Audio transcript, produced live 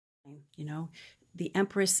You know, the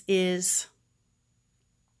Empress is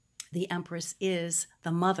the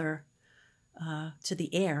mother to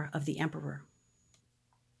the heir of the Emperor.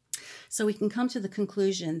 So we can come to the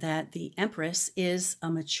conclusion that the Empress is a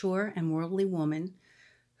mature and worldly woman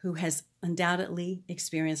who has undoubtedly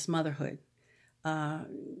experienced motherhood.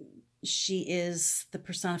 She is the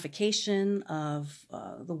personification of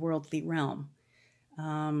the worldly realm.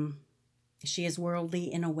 She is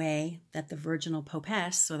worldly in a way that the virginal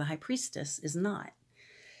popess or the high priestess is not.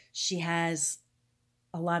 She has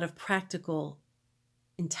a lot of practical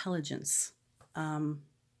intelligence. I've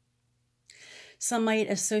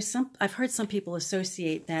heard some people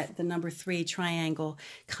associate that the number 3 triangle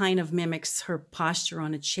kind of mimics her posture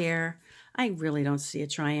on a chair. I really don't see a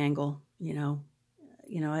triangle, you know.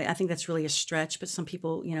 I think that's really a stretch, but some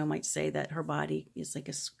people, might say that her body is like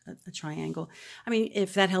a triangle. I mean,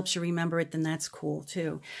 if that helps you remember it, then that's cool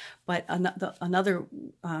too. But another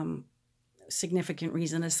significant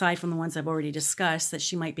reason, aside from the ones I've already discussed, that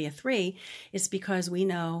she might be a 3 is because we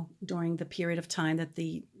know during the period of time that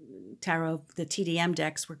the tarot, the TDM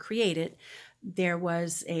decks were created, there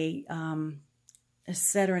was a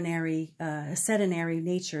sedentary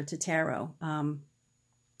nature to tarot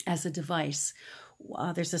as a device.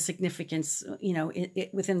 There's a significance,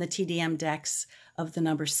 within the TDM decks of the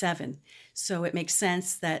number 7. So it makes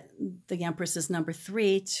sense that the Empress is number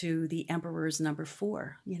 3 to the Emperor is number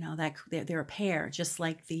 4. That they're a pair, just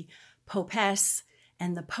like the Popess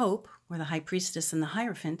and the Pope, or the High Priestess and the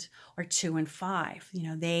Hierophant, are 2 and 5.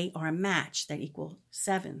 They are a match that equal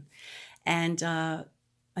 7. And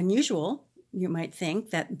unusual, you might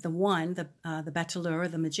think, that the one, the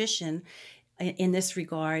Battleur, the Magician, in this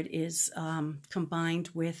regard is combined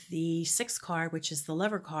with the 6th card, which is the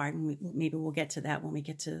Lover card. And maybe we'll get to that when we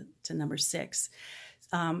get to number 6.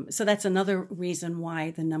 So that's another reason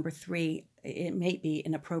why the number 3, it may be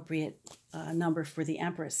an appropriate number for the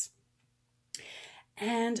Empress.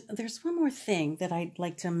 And there's one more thing that I'd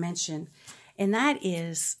like to mention, and that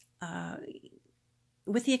is,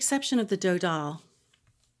 with the exception of the Dodal,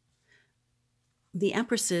 the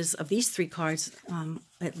Empresses of these 3 cards,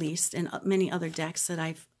 at least, and many other decks that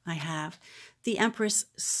I have, the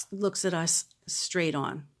Empress looks at us straight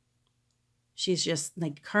on. She's just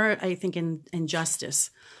like her, I think, in Justice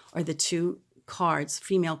are the 2 cards,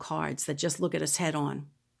 female cards, that just look at us head on,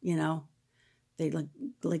 They look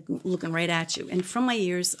like looking right at you. And from my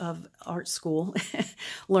years of art school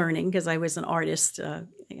learning, because I was an artist,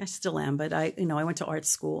 I still am, but I went to art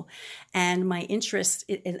school, and my interest,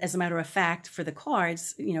 as a matter of fact, for the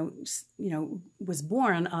cards, was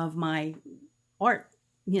born of my art,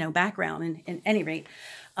 background. And at any rate,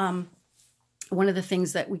 one of the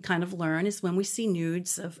things that we kind of learn is when we see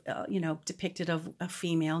nudes of, depicted of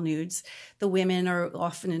female nudes, the women are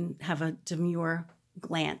often have a demure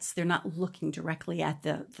glance. They're not looking directly at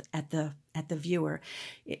the viewer.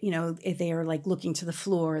 They are like looking to the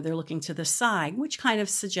floor, they're looking to the side, which kind of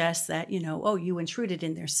suggests that, oh, you intruded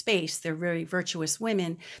in their space. They're very virtuous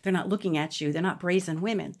women. They're not looking at you. They're not brazen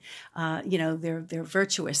women. They're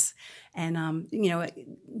virtuous. And,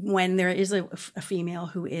 when there is a female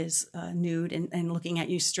who is nude and looking at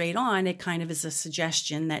you straight on, it kind of is a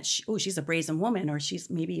suggestion that, she's a brazen woman, or she's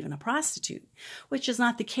maybe even a prostitute, which is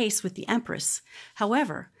not the case with the Empress.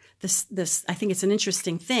 However, I think it's an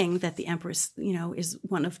interesting thing that the Empress, is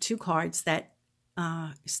one of 2 cards that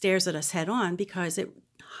stares at us head on, because it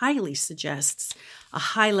highly suggests a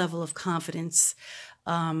high level of confidence,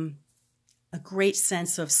 a great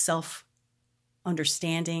sense of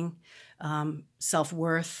self-understanding,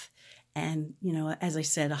 self-worth, and, as I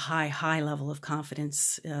said, a high level of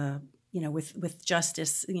confidence, with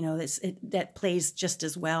Justice, that plays just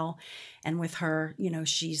as well. And with her,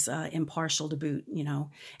 she's impartial to boot,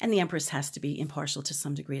 and the Empress has to be impartial to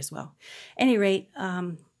some degree as well. At any rate,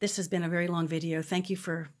 this has been a very long video. Thank you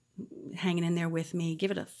for hanging in there with me.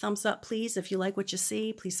 Give it a thumbs up, please. If you like what you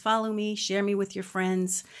see, please follow me, share me with your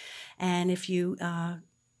friends. And if you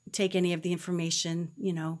take any of the information,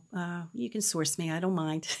 you can source me. I don't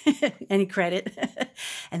mind any credit.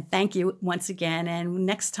 And thank you once again. And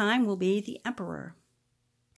next time will be the Emperor.